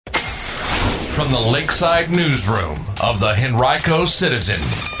from the Lakeside Newsroom of the Henrico Citizen,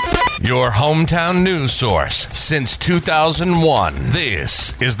 your hometown news source since 2001.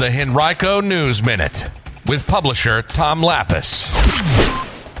 This is the Henrico News Minute with publisher Tom Lapis.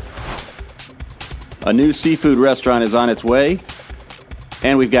 A new seafood restaurant is on its way,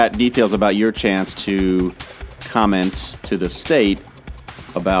 and we've got details about your chance to comment to the state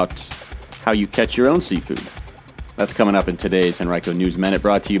about how you catch your own seafood. That's coming up in today's Henrico News Minute,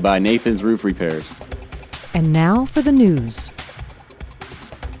 brought to you by Nathan's Roof Repairs. And now for the news.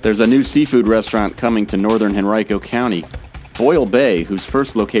 There's a new seafood restaurant coming to northern Henrico County. Boyle Bay, whose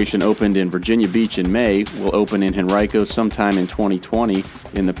first location opened in Virginia Beach in May, will open in Henrico sometime in 2020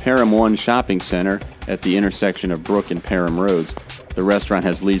 in the Parham One Shopping Center at the intersection of Brook and Parham Roads. The restaurant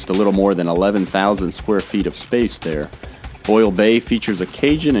has leased a little more than 11,000 square feet of space there. Boyle Bay features a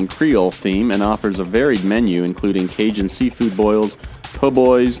Cajun and Creole theme and offers a varied menu including Cajun seafood boils, po'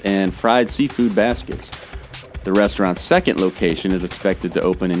 boys, and fried seafood baskets. The restaurant's second location is expected to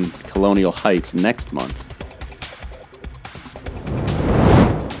open in Colonial Heights next month.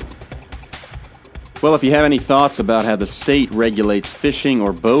 Well, if you have any thoughts about how the state regulates fishing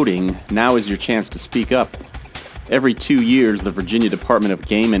or boating, now is your chance to speak up. Every 2 years, the Virginia Department of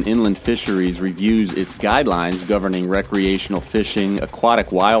Game and Inland Fisheries reviews its guidelines governing recreational fishing,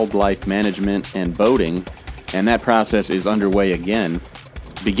 aquatic wildlife management, and boating, and that process is underway again.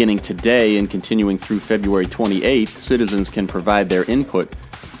 Beginning today and continuing through February 28th, citizens can provide their input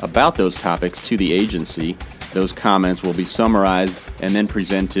about those topics to the agency. Those comments will be summarized and then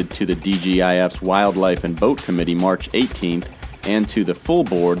presented to the DGIF's Wildlife and Boat Committee March 18th and to the full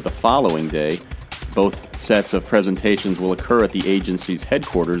board the following day. Both sets of presentations will occur at the agency's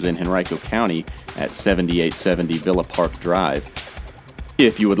headquarters in Henrico County at 7870 Villa Park Drive.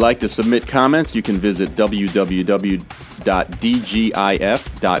 If you would like to submit comments, you can visit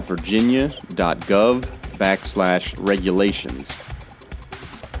www.dgif.virginia.gov/regulations.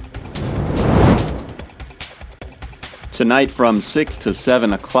 Tonight from 6 to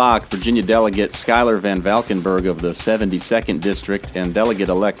 7 o'clock, Virginia Delegate Schuyler Van Valkenburg of the 72nd District and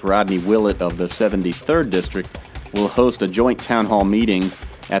Delegate-elect Rodney Willett of the 73rd District will host a joint town hall meeting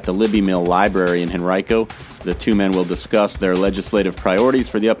at the Libby Mill Library in Henrico. The two men will discuss their legislative priorities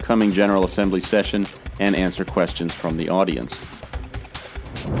for the upcoming General Assembly session and answer questions from the audience.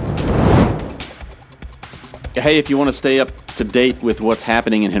 Hey, if you want to stay up to date with what's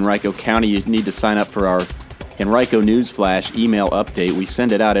happening in Henrico County, you need to sign up for our Henrico News Flash email update. We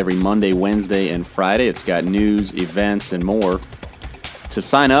send it out every Monday, Wednesday, and Friday. It's got news, events, and more. To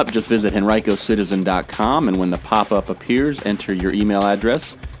sign up, just visit henricocitizen.com, and when the pop-up appears, enter your email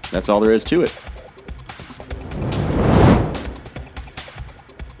address. That's all there is to it.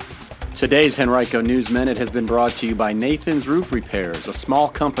 Today's Henrico News Minute has been brought to you by Nathan's Roof Repairs, a small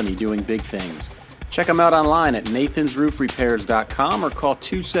company doing big things. Check them out online at nathansroofrepairs.com or call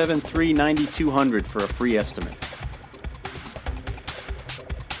 273-9200 for a free estimate.